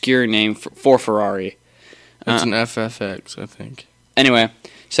obscure name for Ferrari. It's an FFX, I think. Anyway,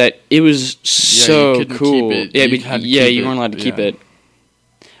 so it was so you cool. Keep it. You weren't allowed to keep it.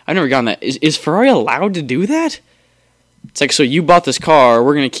 I've never gotten that. Is Ferrari allowed to do that? It's like, so you bought this car,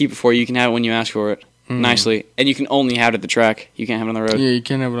 we're going to keep it for you. You can have it when you ask for it, nicely. And you can only have it at the track. You can't have it on the road. Yeah, you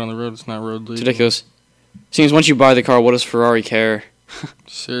can't have it on the road. It's not road legal. It's ridiculous. Seems once you buy the car, what does Ferrari care?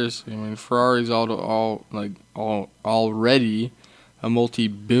 Seriously, I mean, Ferrari's already a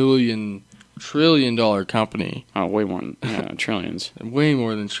multi-billion, trillion-dollar company. Oh, way more than trillions. Way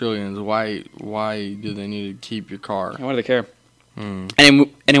more than trillions. Why do they need to keep your car? Why do they care?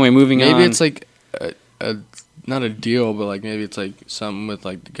 Anyway, moving on. Maybe it's like not a deal, but like maybe it's like something with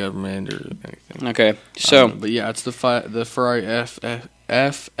like the government or anything. Okay, so but yeah, it's the Ferrari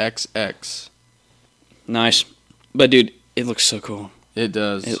FXX. Nice, but dude, it looks so cool. It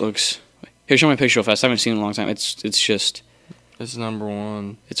does. It looks. Here, show me a picture real fast. I haven't seen it in a long time. It's just. It's number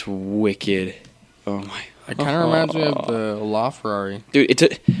one. It's wicked. Oh my. It kind of reminds me of the LaFerrari. Dude,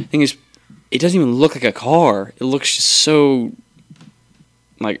 thing is, it doesn't even look like a car. It looks just so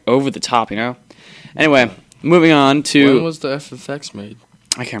like over the top, you know. Anyway, moving on to. When was the FFX made?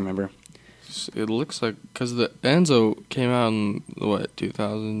 I can't remember. It looks like because the Enzo came out in what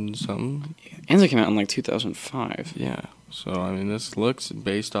 2000 something. Enzo came out in like 2005. Yeah. So I mean, this looks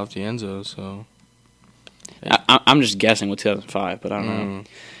based off the Enzo. So I'm just guessing with 2005, but I don't know.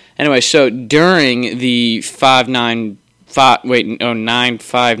 Anyway, so during the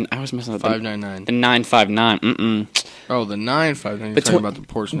 9.5. I was messing up. 599. The 959. Oh, the 959. You're talking about the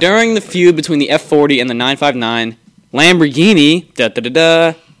Porsche. During the feud between the F40 and the 959, Lamborghini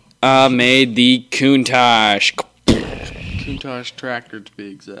made the Countach. Countach tractor, to be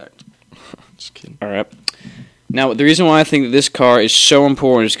exact. Just kidding. All right. Now, the reason why I think that this car is so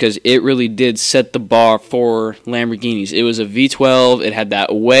important is because it really did set the bar for Lamborghinis. It was a V12. It had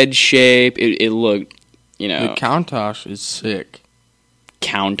that wedge shape. It looked, you know. The Countach is sick.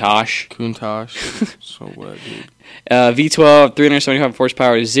 Countach. So what, dude? V12, 375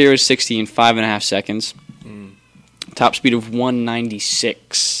 horsepower, 0 to 60 in 5.5 seconds. Top speed of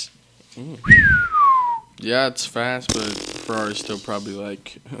 196. Yeah, it's fast, but Ferrari's still probably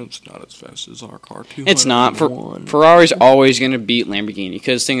like, it's not as fast as our car. It's not. Ferrari's always going to beat Lamborghini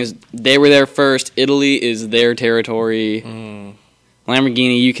because the thing is, they were there first. Italy is their territory.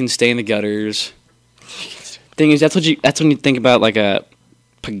 Lamborghini, you can stay in the gutters. Thing is, that's when you think about like a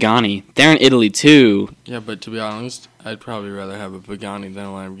Pagani. They're in Italy too. Yeah, but to be honest, I'd probably rather have a Pagani than a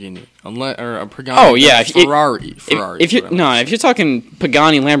Lamborghini, or a Pagani. Oh yeah, Ferrari. If you're talking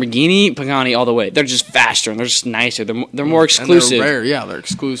Pagani, Lamborghini all the way. They're just faster and they're just nicer. They're more exclusive. And they're rare. Yeah, they're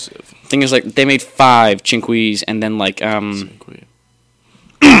exclusive. Thing is, like they made 5 Cinques and then like and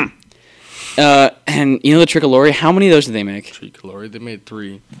you know the Tricolori. How many of those did they make? Tricolori. They made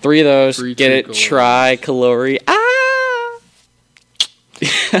 3. 3 of those. 3 Get it? Tricolori.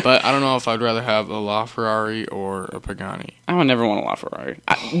 But I don't know if I'd rather have a LaFerrari or a Pagani. I would never want a LaFerrari.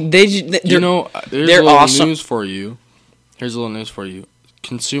 They're awesome. News for you. Here's a little news for you.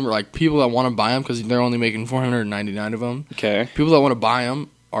 Consumer, like people that want to buy them because they're only making 499 of them. Okay. People that want to buy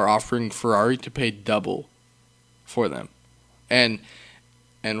them are offering Ferrari to pay double for them, and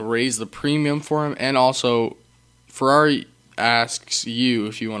raise the premium for them. And also, Ferrari asks you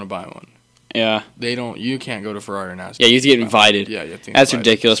if you want to buy one. Yeah. You can't go to Ferrari and ask. Yeah, you have to get invited. Yeah, you have to get That's invited.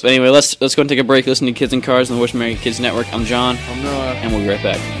 ridiculous. But anyway, let's go and take a break. Listen to Kids and Cars on the Voice America Kids Network. I'm John. I'm Noah. And we'll be right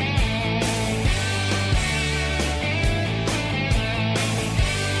back.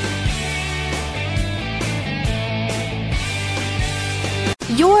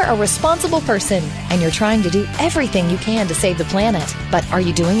 You're a responsible person, and you're trying to do everything you can to save the planet. But are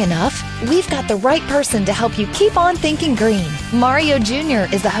you doing enough? We've got the right person to help you keep on thinking green. Mario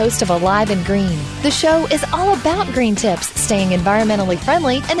Jr. is the host of Alive and Green. The show is all about green tips, staying environmentally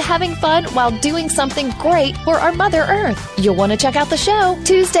friendly, and having fun while doing something great for our Mother Earth. You'll want to check out the show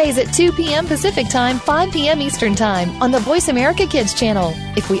Tuesdays at 2 p.m. Pacific Time, 5 p.m. Eastern Time on the Voice America Kids channel.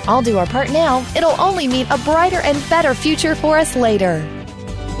 If we all do our part now, it'll only mean a brighter and better future for us later.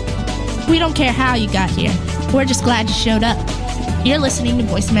 We don't care how you got here. We're just glad you showed up. You're listening to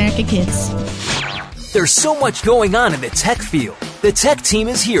Voice America Kids. There's so much going on in the tech field. The tech team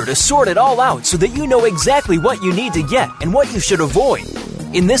is here to sort it all out so that you know exactly what you need to get and what you should avoid.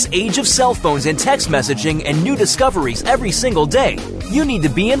 In this age of cell phones and text messaging and new discoveries every single day, you need to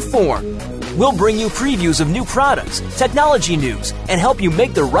be informed. We'll bring you previews of new products, technology news, and help you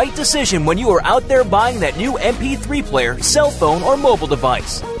make the right decision when you are out there buying that new MP3 player, cell phone, or mobile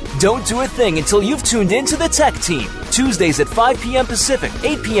device. Don't do a thing until you've tuned in to the Tech Team, Tuesdays at 5 p.m. Pacific,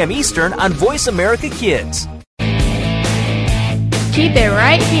 8 p.m. Eastern on Voice America Kids. Keep it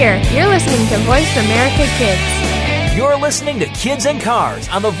right here. You're listening to Voice America Kids. You're listening to Kids and Cars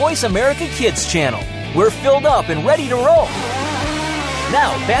on the Voice America Kids channel. We're filled up and ready to roll.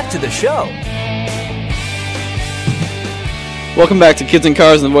 Now, back to the show. Welcome back to Kids and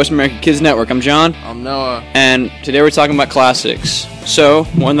Cars on the Voice America Kids Network. I'm John. I'm Noah. And today we're talking about classics. So,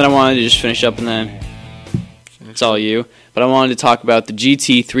 one that I wanted to just finish up and then it's all you. But I wanted to talk about the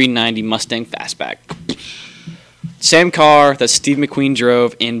GT390 Mustang Fastback. Same car that Steve McQueen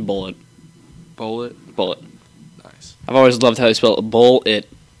drove in Bullet. Bullet? Nice. I've always loved how they spell it. Bullet.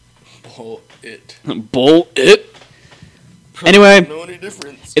 Bullet. Anyway, know any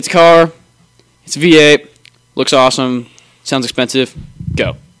difference. it's a car. It's a V8. Looks awesome. Sounds expensive.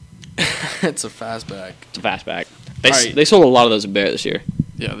 Go. It's a fastback. It's a fastback. They sold a lot of those at Bear this year.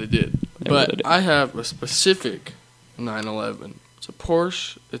 Yeah, they did. But I have a specific 911. It's a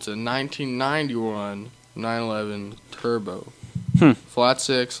Porsche. It's a 1991 911 Turbo. Flat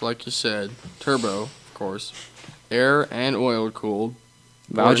six, like you said. Turbo, of course. Air and oil cooled.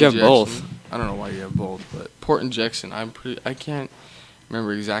 Why'd you have both? I don't know why you have both, but port injection. I can't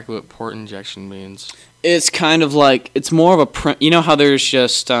remember exactly what port injection means. It's kind of like, it's more of a, you know how there's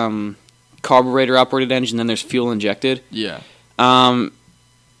just carburetor operated engine, then there's fuel injected? Yeah.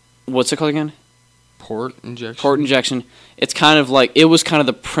 What's it called again? Port injection. Port injection. It's kind of like, it was kind of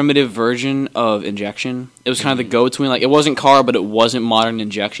the primitive version of injection. It was kind of the go-between. Like, it wasn't car, but it wasn't modern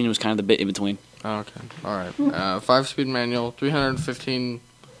injection. It was kind of the bit in between. Okay. All right. 5-speed manual, 315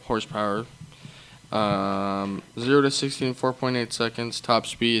 horsepower. 0 to 60 in 4.8 seconds. Top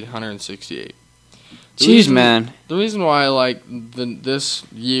speed 168. Jeez, man. The reason why I like this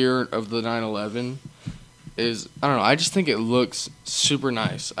year of the 911 is, I don't know, I just think it looks super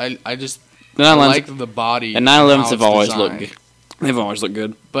nice. I like the body. And 911s have always looked good. They've always looked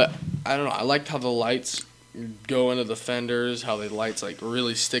good. But I don't know, I liked how the lights go into the fenders, how the lights like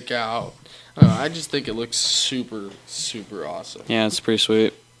really stick out. I just think it looks super, super awesome. Yeah, it's pretty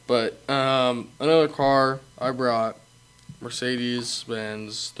sweet. But another car I brought,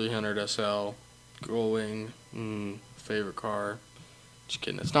 Mercedes-Benz 300 SL, Gullwing, favorite car. Just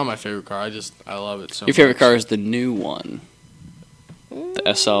kidding, it's not my favorite car. I love it so much. Your favorite car is the new one, the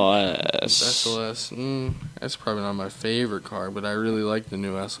SLS. SLS, that's probably not my favorite car, but I really like the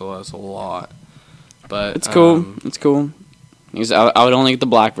new SLS a lot. But it's cool. It's cool. I would only get the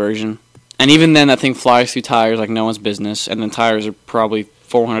black version. And even then, that thing flies through tires like no one's business, and the tires are probably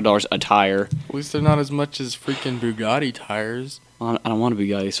 $400 a tire. At least they're not as much as freaking Bugatti tires. Well, I don't want a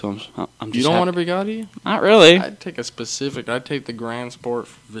Bugatti, so I'm just You don't happy. want a Bugatti? Not really. I'd take I'd take the Grand Sport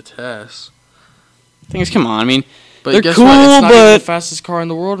Vitesse. Things, come on, I mean, but they're guess cool, what? It's not even but... the fastest car in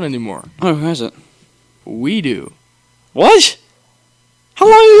the world anymore. Oh, who has it? We do. What? How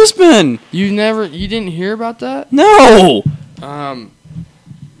long has this been? You didn't hear about that? No!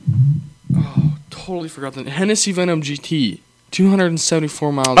 Totally forgot the Hennessy Venom GT.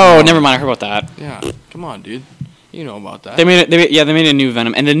 274 miles. Oh, never mind. I heard about that. Yeah, come on, dude. You know about that. They made a new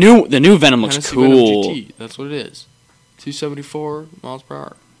Venom, and the new Venom looks Hennessy cool. Venom GT. That's what it is. 274 miles per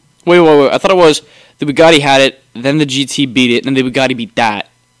hour. Wait. I thought it was the Bugatti had it, then the GT beat it, then the Bugatti beat that.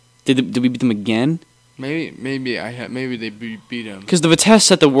 Did we beat them again? Maybe they beat him. Because the Vitesse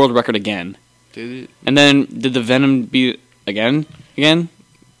set the world record again. Did it? And then did the Venom beat it again?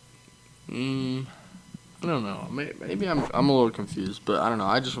 I don't know. Maybe I'm a little confused, but I don't know.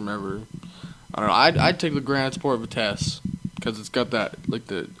 I just remember. I don't know. I'd take the Grand Sport Vitesse because it's got that like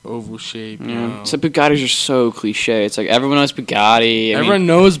the oval shape. You know? So Bugattis are so cliche. It's like everyone knows Bugatti. Everyone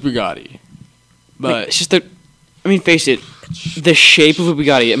knows Bugatti, but like, it's just that. I mean, face it, the shape of a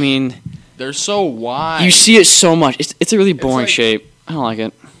Bugatti. I mean, they're so wide. You see it so much. It's a really boring shape. I don't like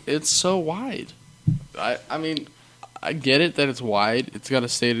it. It's so wide. I mean, I get it that it's wide. It's got to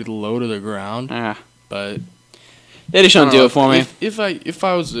stay low to the ground. But they just don't do it for me. If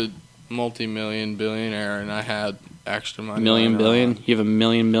I was a multi-million billionaire and I had extra money, billion. You have a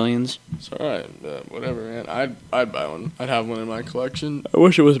million millions. It's all right. Whatever, man. I'd buy one. I'd have one in my collection. I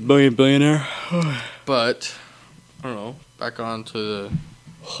wish it was a billionaire. But I don't know. Back on to the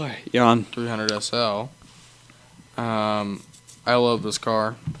Yawn. 300 SL. I love this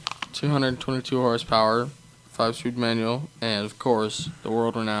car. 222 horsepower, 5-speed manual, and of course the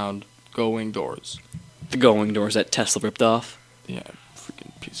world-renowned gull-wing doors. The gull-wing doors that Tesla ripped off. Yeah,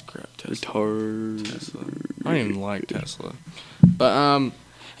 freaking piece of crap Tesla. Retard. Tesla. I don't even like Tesla. But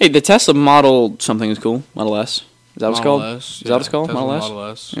Hey, the Tesla Model something is cool. Model S. Is that what it's called? Model S, Is that what it's called? Tesla Model S?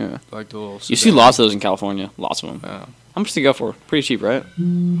 Model S. Yeah. Like the little You see sedan. lots of those in California. Lots of them. Yeah. How much do they go for? Pretty cheap, right?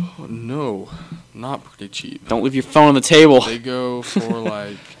 Oh, no, not pretty cheap. Don't leave your phone on the table. They go for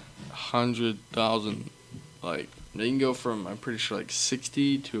like 100,000. Like they can go from, I'm pretty sure, like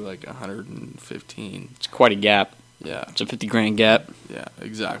 60 to like 115. It's quite a gap. Yeah. It's a $50,000 gap. Yeah,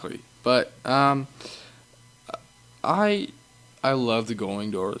 exactly. But I love the going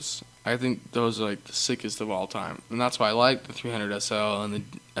doors. I think those are like the sickest of all time, and that's why I like the 300 SL and the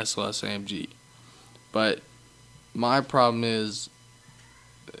SLS AMG. But my problem is,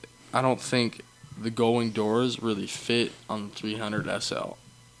 I don't think the going doors really fit on the 300 SL.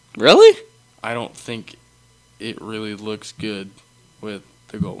 Really? I don't think it really looks good with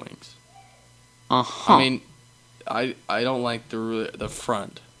the gull wings. Uh-huh. I mean, I don't like the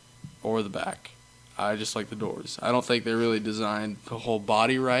front or the back. I just like the doors. I don't think they really designed the whole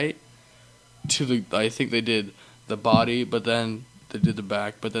body right. I think they did the body, but then they did the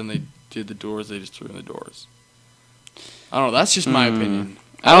back, but then they did the doors. They just threw in the doors. I don't know. That's just my opinion.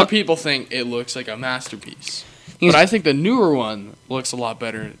 Other people think it looks like a masterpiece, but I think the newer one looks a lot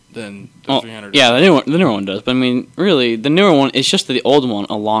better than the 300. Yeah, the newer one does. But I mean, really, the newer one is just the old one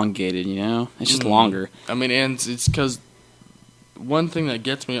elongated. You know, it's just longer. I mean, and it's because one thing that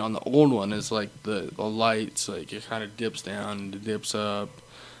gets me on the old one is like the lights. Like it kind of dips down and dips up.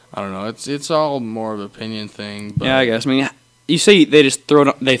 I don't know. It's all more of an opinion thing. But yeah, I guess. I mean, you say they just threw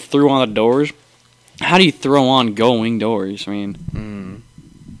on the doors. How do you throw on gull wing doors? I mean,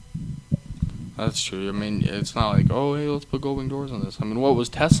 that's true. I mean, it's not like, oh, hey, let's put gull wing doors on this. I mean, what was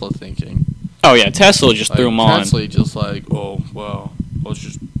Tesla thinking? Oh yeah, Tesla just threw them on. Tesla just like, oh well, let's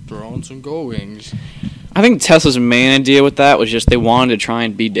just throw on some gull wings. I think Tesla's main idea with that was just they wanted to try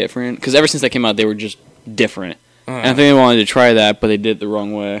and be different. Because ever since they came out, they were just different. And I think they wanted to try that, but they did it the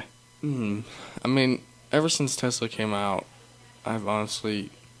wrong way. I mean, ever since Tesla came out, I've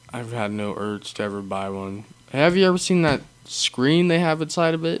had no urge to ever buy one. Have you ever seen that screen they have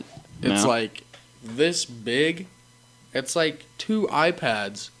inside of it? It's like this big. It's like 2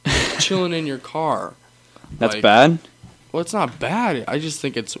 iPads chilling in your car. That's bad? Well, it's not bad. I just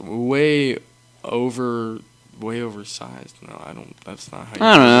think it's way oversized. No, I don't. That's not how.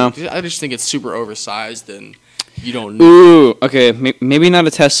 I don't know. I just think it's super oversized and. You don't know. Ooh, okay, maybe not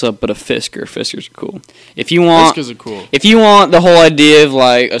a Tesla, but a Fisker. Fiskers are cool. Fiskers are cool. If you want the whole idea of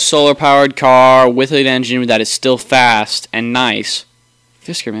like a solar-powered car with an engine that is still fast and nice,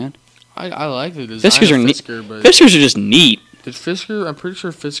 Fisker, man. I like the design Fiskers are of neat. Fisker, but Fiskers are just neat. Did Fisker? I'm pretty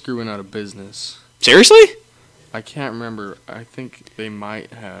sure Fisker went out of business. Seriously? I can't remember. I think they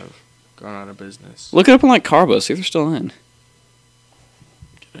might have gone out of business. Look it up on like Carbos. See if they're still in.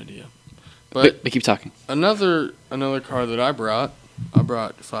 Good idea. But keep talking. Another car that I brought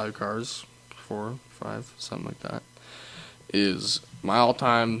 5 cars, 4, 5, something like that, is my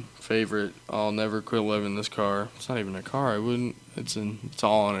all-time favorite. I'll never quit living this car. It's not even a car. I wouldn't. It's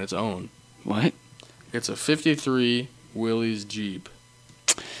all on its own. What? It's a '53 Willys Jeep.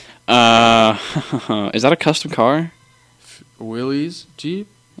 Is that a custom car? Willys Jeep?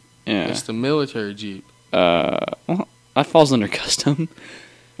 Yeah. It's the military Jeep. Well, that falls under custom.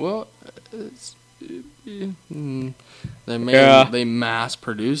 Well, they mass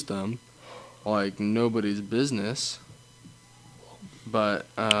produced them like nobody's business. But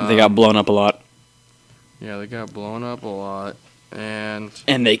they got blown up a lot. Yeah, they got blown up a lot, and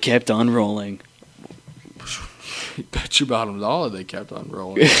they kept on rolling. Bet you bottom dollar they kept on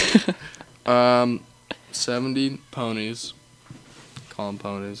rolling. 70 ponies. Call them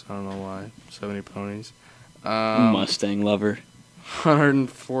ponies. I don't know why. 70 ponies. Mustang lover.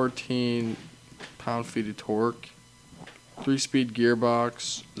 114 pound-feet of torque. 3-speed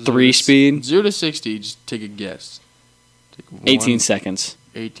gearbox. 3-speed? 0 to 60, just take a guess. 18 seconds.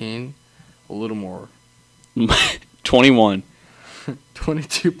 18? A little more. 21.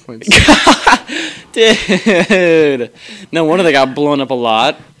 22.6. Dude. No wonder they got blown up a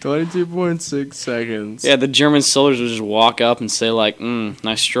lot. 22.6 seconds. Yeah, the German soldiers would just walk up and say, like,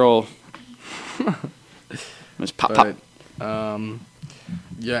 nice stroll. Just pop, pop.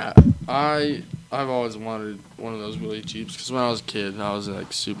 Yeah, I've always wanted one of those Willys Jeeps because when I was a kid, I was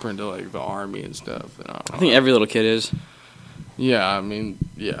like super into like the army and stuff. And I think every little kid is. Yeah, I mean,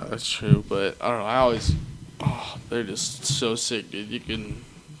 yeah, that's true. But I don't know. They're just so sick, dude. You can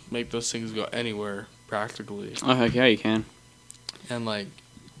make those things go anywhere practically. Oh heck yeah, you can. And like,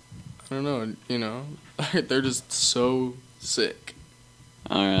 I don't know, they're just so sick.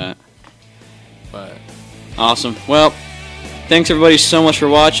 All right. But awesome. Well, Thanks, everybody, so much for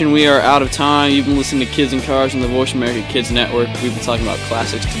watching. We are out of time. You've been listening to Kids and Cars on the Voice America Kids Network. We've been talking about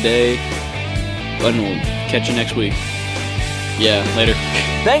classics today. And we'll catch you next week. Yeah, later.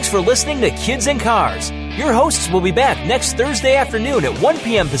 Thanks for listening to Kids and Cars. Your hosts will be back next Thursday afternoon at 1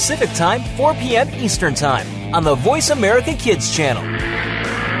 p.m. Pacific Time, 4 p.m. Eastern Time on the Voice America Kids channel.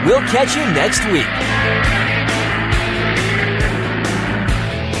 We'll catch you next week.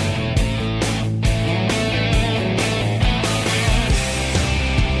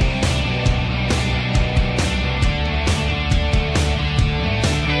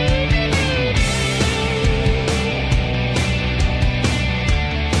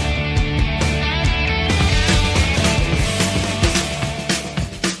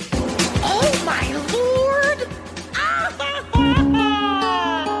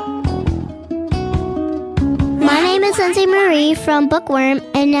 Marie from Bookworm,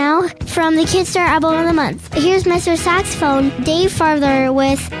 and now from the Kidz Star Album of the Month. Here's Mr. Saxophone, Dave Farther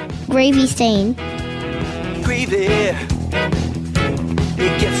with Gravy Stain. Gravy,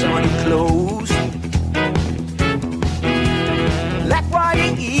 it gets on your clothes, like while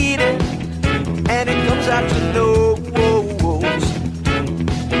you eat it, and it comes out your nose.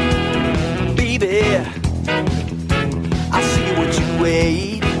 Baby, I see what you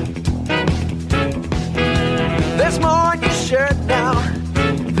weigh. There's more on your shirt now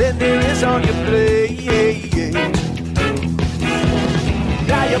than there is on your plate.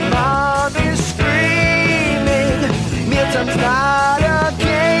 Now your mom is screaming, mealtime's not a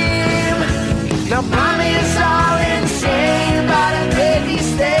game. Now mommy is all insane about a gravy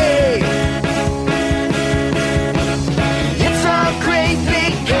stain. It's a great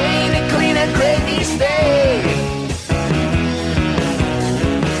big pain to clean a gravy stain.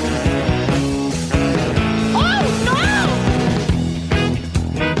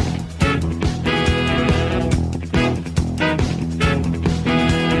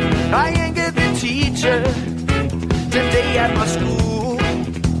 Today at my school,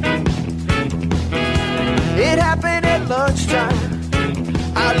 it happened at lunchtime.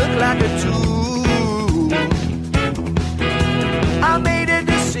 I look like a tool. I made a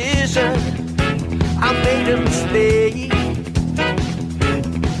decision, I made a mistake.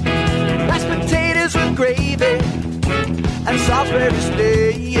 Mashed potatoes with gravy and Salisbury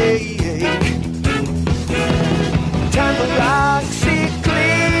steak. Time for Roxy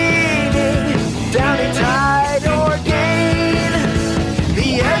cleaning down in Tide or Gain. The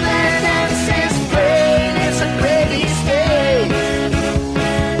evidence is plain, it's a gravy stain.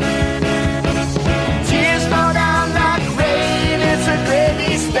 Tears fall down like rain, it's a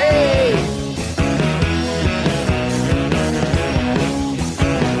gravy stain.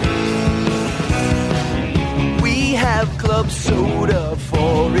 We have club soda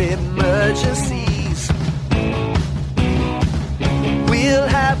for emergencies. We'll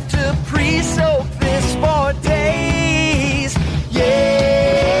have to pre-soak this for days,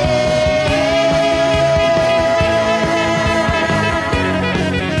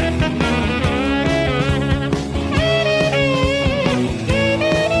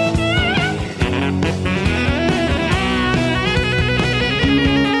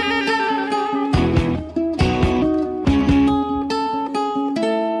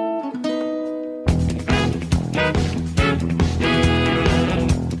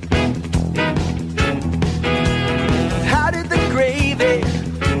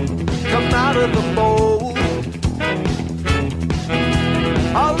 of the bowl,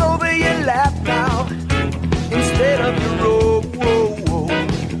 all over your lap now instead of your roll.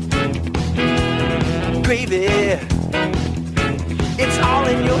 Gravy, it's all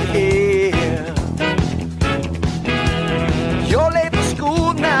in your hair. You're late for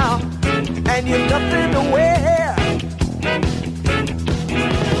school now and you're nothing to wear.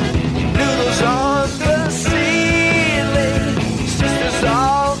 Noodles on the ceiling, sisters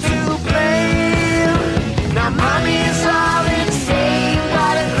all to blame. Now mommy's all insane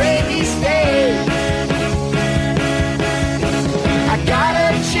by the gravy stain. I gotta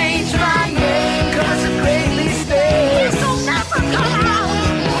change my name 'cause of gravy stain. This will never come out.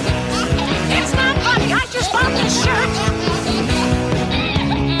 It's not funny, I just bought this shirt.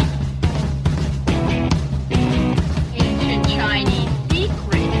 Ancient Chinese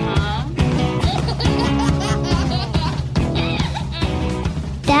secret, huh?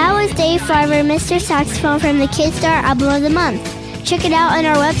 That was Dave Farver, Mr. Saxophone from the Kidz Star Album of the Month. Check it out on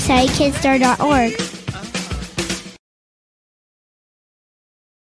our website, kidstar.org.